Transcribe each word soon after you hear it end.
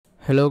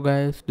Hello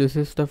guys, this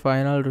is the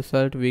final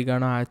result we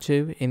gonna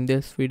achieve in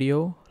this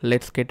video.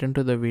 Let's get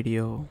into the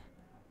video.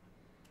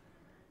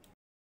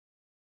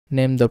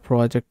 Name the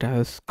project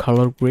as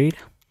color grade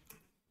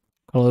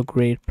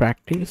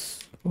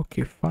practice.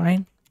 Okay,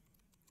 fine.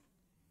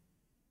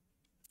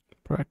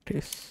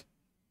 Practice.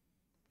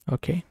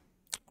 Okay,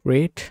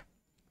 great.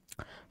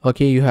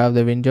 Okay, you have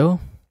the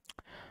window.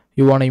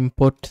 You want to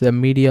import the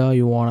media,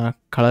 you want to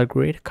color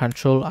grade.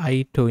 Control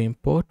I to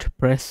import.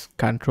 Press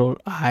Control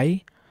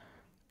I,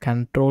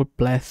 Control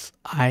plus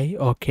I.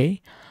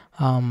 Okay.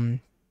 I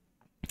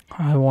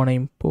want to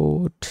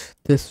import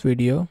this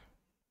video.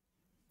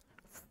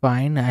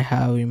 Fine, I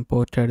have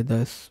imported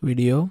this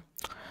video.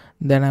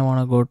 Then I want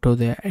to go to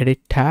the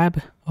edit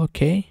tab.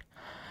 Okay,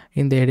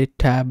 in the edit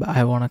tab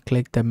I want to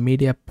click the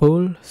media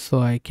pool so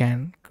I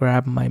can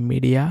grab my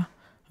media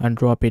and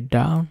drop it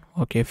down.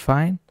 Okay,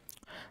 fine.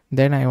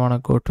 Then I want to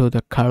go to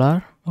the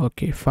color.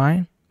 Okay,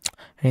 fine.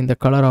 In the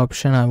color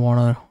option I want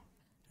to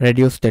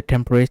reduce the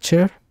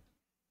temperature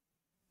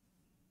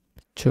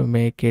to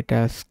make it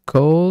as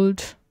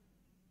cold.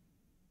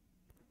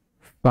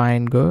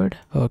 Fine, good.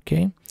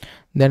 Okay,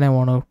 then I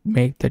want to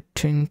make the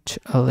tint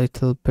a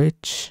little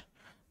bit.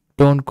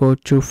 Don't go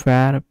too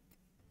far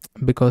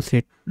because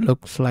it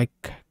looks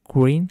like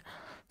green,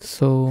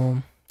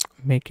 so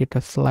make it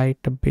a slight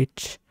a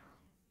bit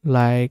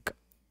like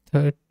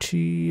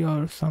 30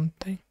 or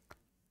something.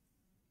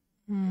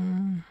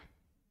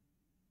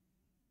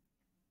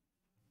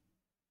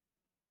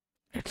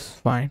 It's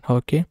fine.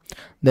 Okay,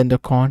 then the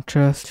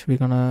contrast, we're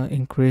gonna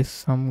increase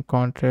some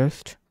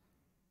contrast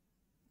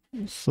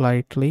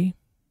slightly.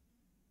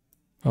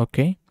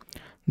 Okay,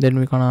 then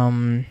we're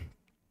gonna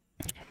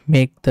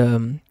make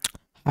the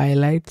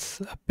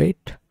highlights a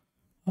bit,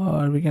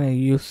 or we're gonna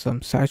use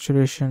some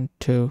saturation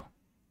too.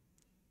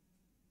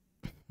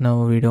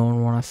 No, we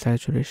don't want a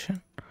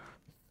saturation,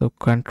 so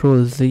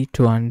Control Z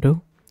to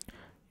undo.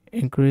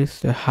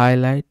 Increase the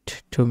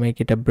highlight to make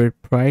it a bit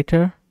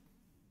brighter.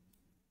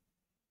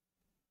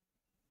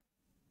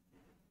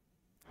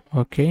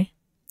 Okay,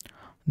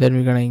 then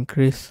we're gonna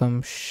increase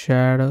some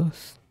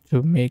shadows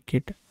to make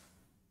it a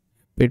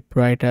bit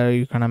brighter.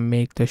 You're gonna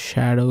make the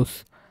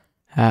shadows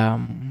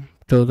to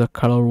the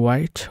color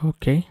white.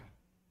 Okay,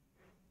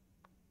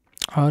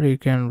 or you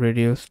can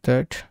reduce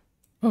that.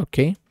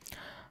 Okay,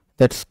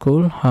 that's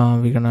cool.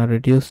 We're gonna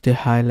reduce the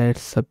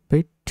highlights a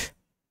bit.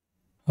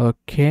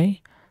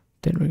 Okay,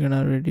 then we're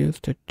gonna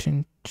reduce the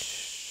tint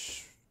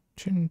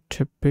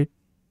a bit.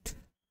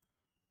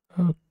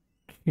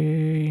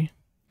 Okay,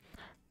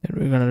 then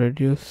we're gonna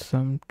reduce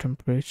some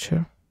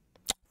temperature.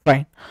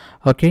 Fine.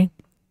 Okay,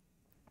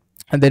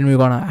 and then we're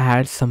gonna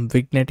add some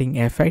vignetting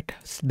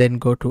effects. Then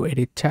go to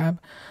edit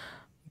tab.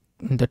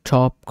 In the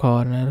top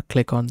corner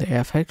click on the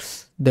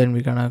effects, then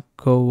we're gonna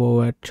go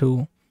over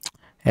to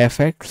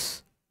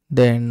effects,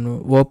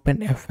 then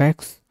open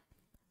effects,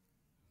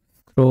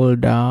 scroll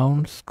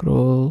down,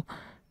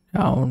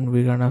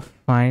 we're gonna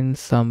find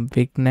some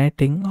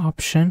vignetting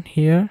option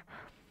here.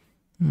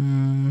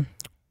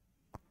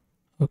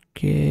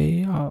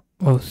 Okay,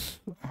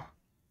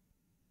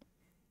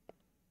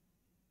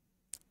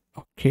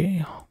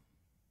 okay,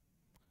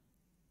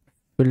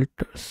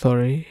 filter,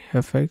 sorry,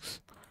 effects,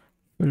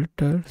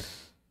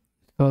 filters,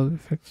 all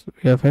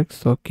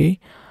effects. Okay,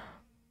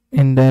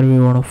 in there we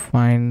want to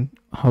find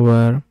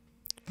our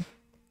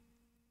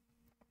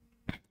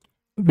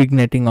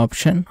vignetting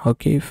option.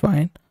 Okay,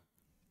 fine,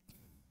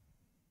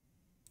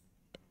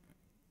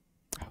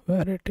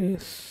 where it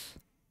is.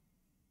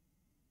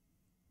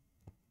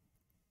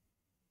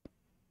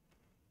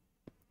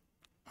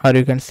 Or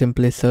you can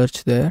simply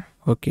search there.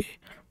 Okay,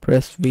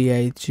 press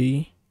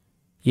VIG.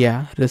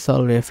 Yeah,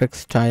 resolve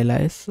effects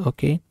stylize.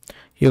 Okay,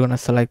 you're gonna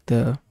select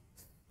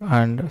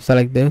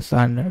this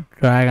and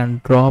drag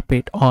and drop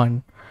it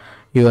on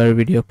your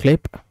video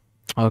clip.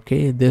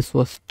 Okay, this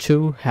was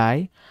too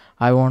high.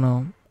 I want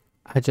to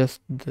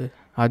adjust the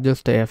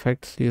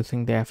effects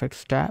using the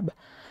effects tab.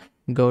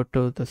 Go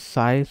to the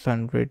size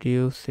and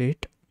reduce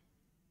it.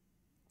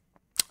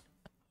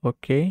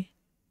 Okay,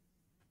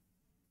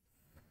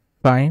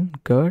 fine,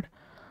 good.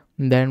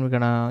 Then we're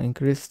gonna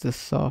increase the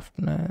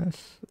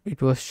softness.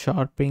 It was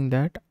sharpening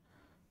that.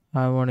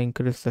 I want to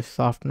increase the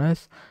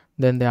softness.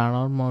 Then the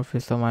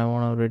anamorphism, I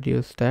want to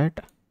reduce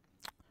that.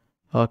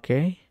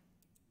 Okay,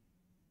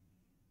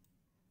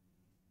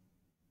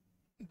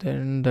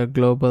 then the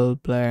global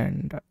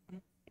blend,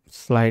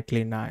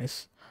 slightly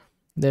nice.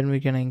 Then we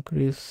can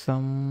increase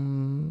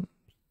some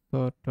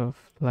sort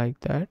of like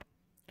that.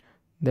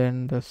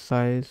 Then the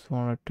size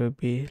wanted to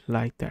be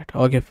like that.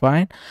 Okay,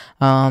 fine.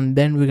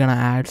 Then we're gonna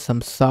add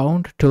some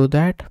sound to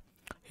that.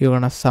 You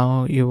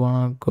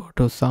wanna go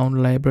to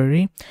sound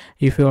library.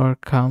 If you are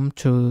come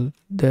to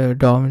the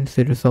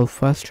DaVinci Resolve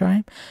first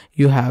time,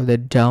 you have the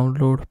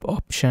download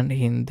option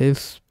in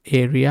this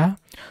area,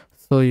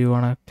 so you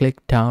wanna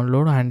click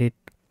download and it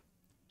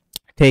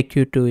take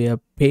you to a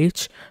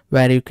page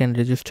where you can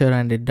register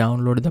and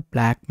download the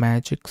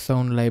Blackmagic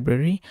sound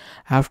library.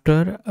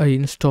 After I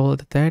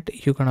installed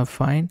that, you're gonna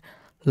find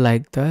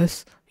like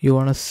this. You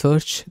want to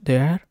search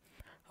there.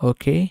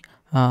 Okay,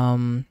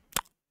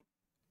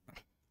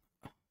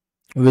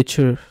 which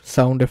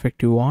sound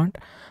effect you want.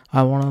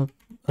 I want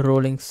a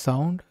rolling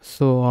sound,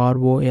 so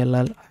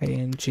rolling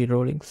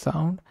rolling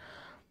sound.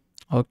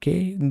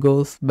 Okay,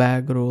 goes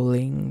back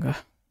rolling.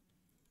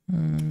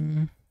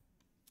 mm,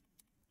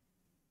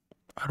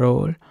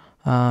 Roll,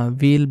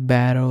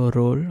 wheelbarrow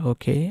roll.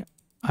 Okay,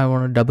 I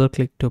want to double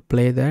click to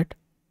play that.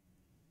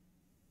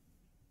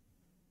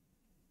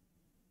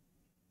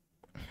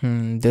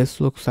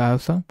 This looks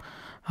awesome.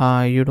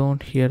 You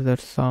don't hear that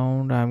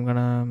sound. I'm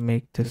gonna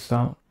make this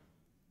sound.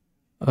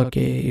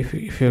 Okay,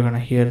 if you're gonna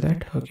hear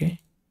that.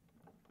 Okay,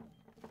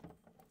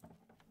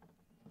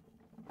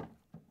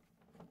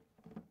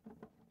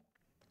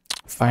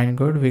 fine,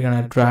 good. We're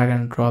gonna drag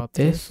and drop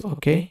this.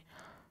 Okay,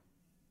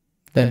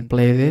 then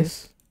play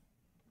this.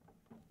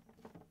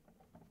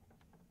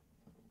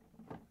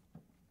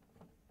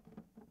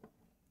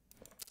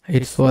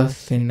 It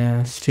was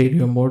in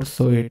stereo mode,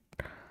 so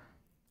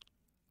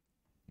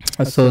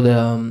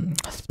the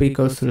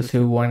speakers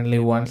receive only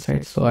one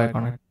side. So I'm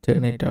gonna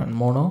turn it on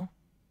mono.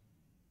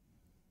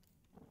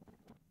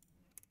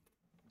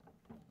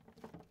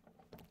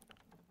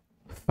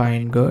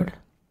 Fine, good.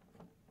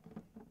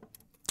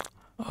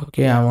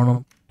 Okay, I want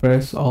to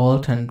press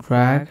alt and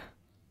drag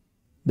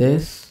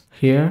this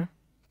here,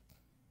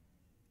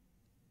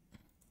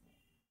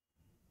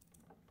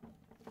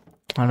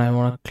 and I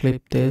want to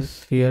clip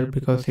this here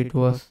because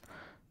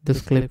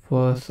this clip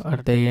was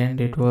at the end.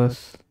 It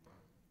was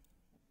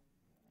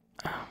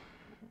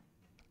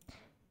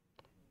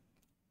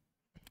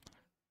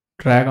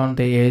drag on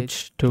the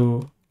edge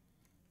to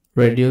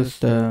reduce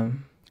the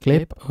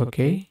clip.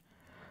 Okay,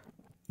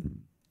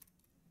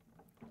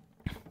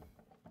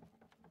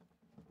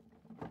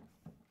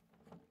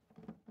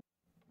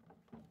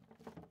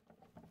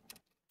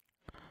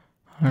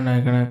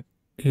 and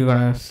you're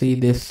gonna see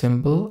this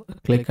symbol,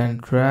 click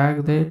and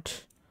drag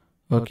it.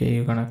 Okay,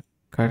 you're gonna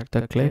cut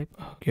the clip.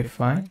 Okay,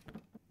 fine.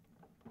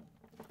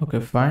 Okay,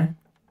 fine.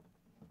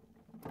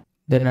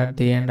 Then at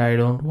the end, I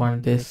don't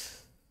want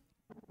this.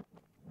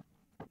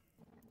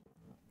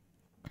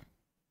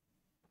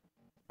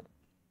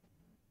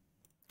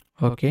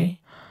 Okay,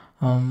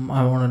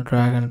 I want to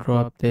drag and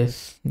drop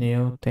this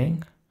new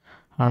thing,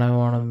 and I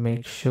want to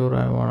make sure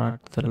I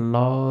want the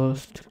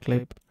last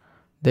clip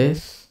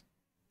this.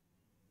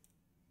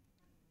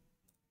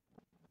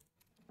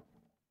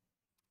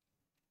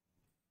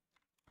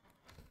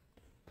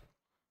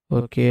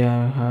 Okay,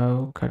 I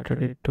have cut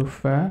it too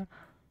far,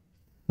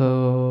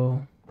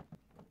 so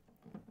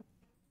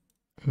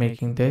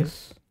making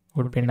this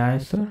would be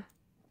nicer.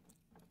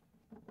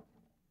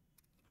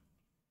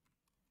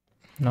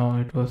 No,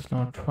 it was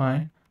not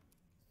fine,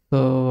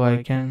 so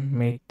I can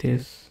make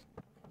this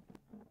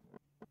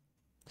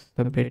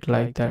a bit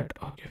like that.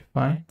 Okay,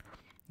 fine.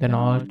 Then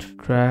alt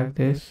drag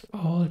this,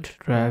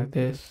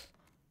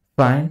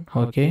 fine.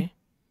 Okay,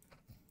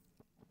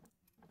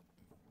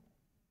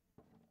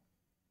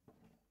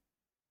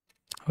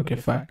 okay,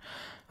 fine.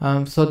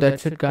 So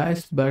that's it,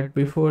 guys. But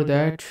before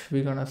that,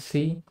 we're gonna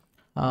see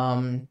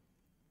um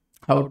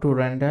how to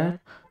render.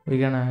 We're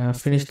gonna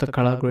finish the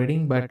color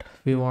grading, but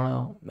we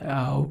wanna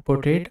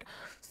output it.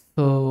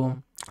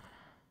 So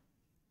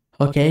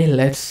okay,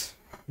 let's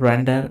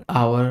render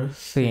our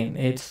scene.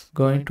 It's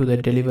going to the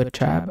deliver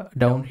tab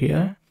down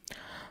here.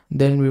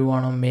 Then we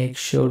want to make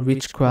sure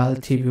which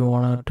quality we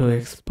want to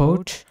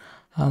export.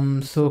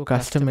 So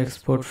custom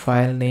export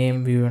file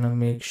name, we want to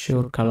make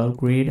sure color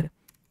grade,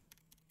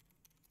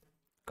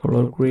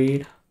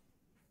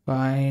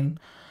 fine.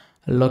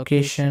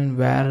 Location,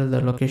 where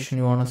the location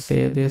you want to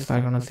save this,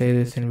 I'm gonna save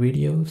this in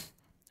videos.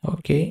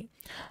 Okay,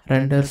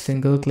 render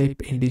single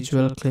clip,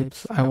 individual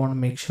clips, I want to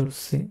make sure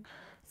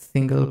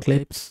single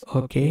clips.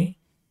 Okay,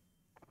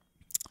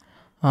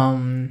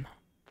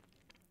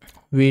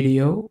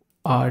 video,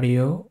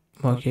 audio.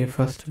 Okay,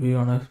 first we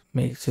want to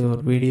make sure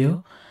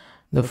video.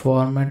 The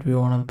format we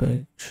want to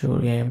make sure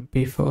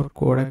MP4,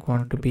 codec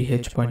want to be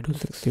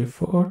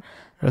H.264,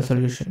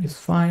 resolution is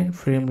fine,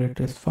 frame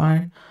rate is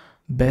fine,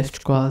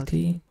 best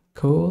quality,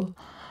 cool.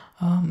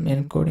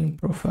 Encoding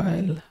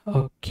profile,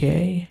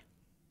 okay,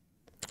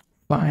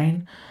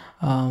 fine.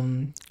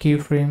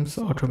 Keyframes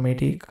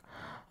automatic.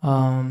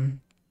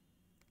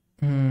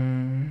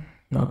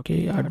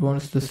 Okay,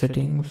 advance the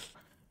settings,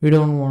 we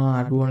don't want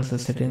to advance the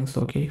settings.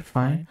 Okay,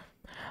 fine.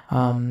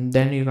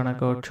 Then you're gonna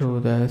go to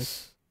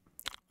this,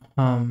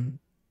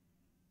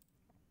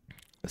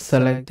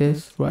 select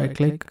this, right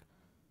click.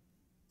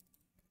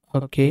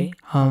 Okay,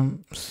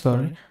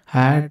 sorry,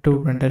 add to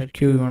render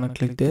queue, you wanna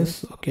click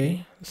this.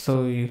 Okay,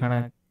 so you're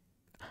gonna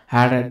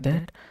add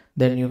that,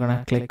 then you're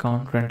gonna click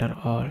on render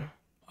all.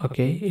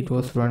 Okay, it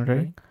was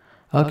rendering.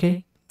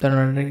 Okay, the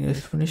rendering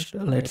is finished.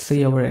 Let's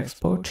see our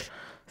export.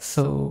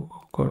 So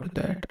go to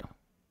that,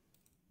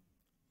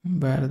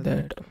 where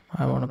that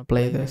I want to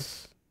play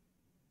this.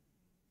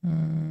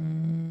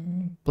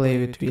 Play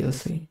with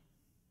VLC.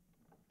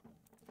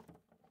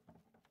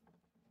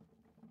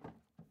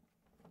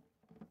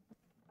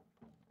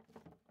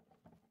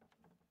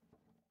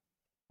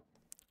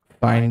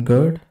 Fine,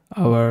 good.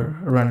 our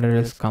render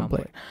is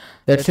complete.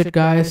 That's it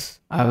guys,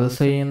 I will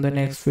see you in the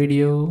next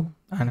video.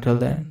 Until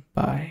then,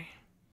 bye.